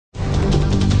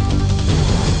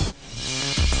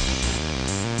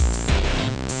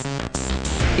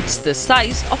It's the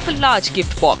size of a large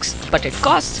gift box, but it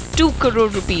costs 2 crore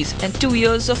rupees and 2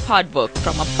 years of hard work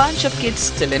from a bunch of kids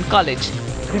still in college.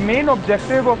 The main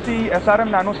objective of the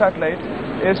SRM Nano satellite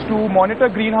is to monitor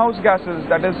greenhouse gases,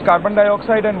 that is carbon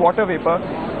dioxide and water vapor,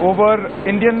 over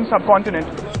Indian subcontinent.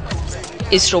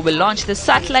 ISRO will launch the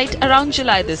satellite around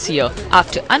July this year.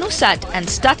 After AnuSat and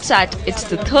StatSat, it's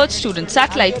the third student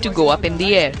satellite to go up in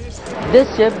the air. This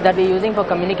chip that we're using for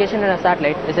communication in a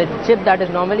satellite is a chip that is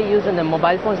normally used in the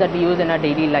mobile phones that we use in our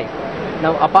daily life.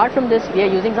 Now, apart from this, we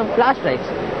are using some flash drives.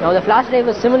 Now, the flash drive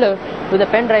is similar to the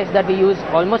pen drives that we use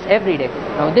almost every day.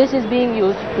 Now, this is being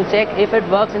used to check if it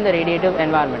works in the radiative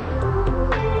environment.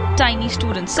 Tiny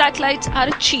student satellites are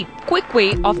a cheap, quick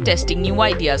way of testing new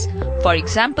ideas. For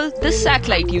example, this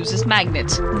satellite uses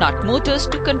magnets, not motors,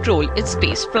 to control its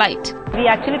space flight. We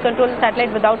actually control the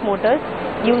satellite without motors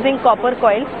using copper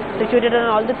coils situated on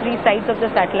all the 3 sides of the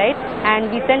satellite,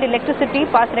 and we send electricity,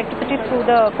 fast electricity through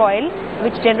the coil,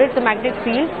 which generates a magnetic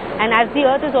field, and as the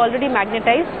earth is already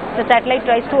magnetized, the satellite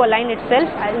tries to align itself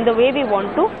in the way we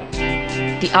want to.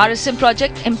 The RSM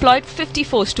project employed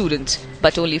 54 students,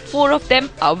 but only 4 of them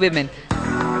are women.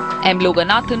 M.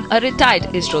 Loganathan, a retired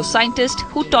ISRO scientist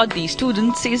who taught these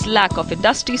students, says lack of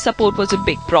industry support was a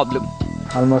big problem.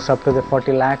 Almost up to the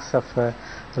 40 lakhs of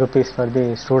rupees for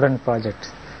the student projects,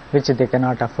 which they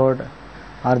cannot afford,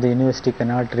 or the university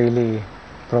cannot really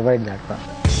provide that one.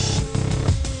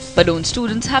 But don't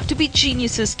students have to be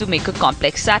geniuses to make a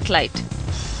complex satellite?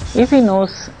 If he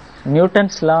knows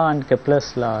Newton's law and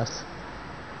Kepler's laws,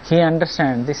 he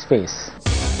understands the space.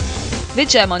 With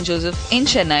Jaiman Joseph in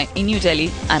Chennai, in New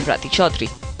Delhi, I'm Rati Chaudhary.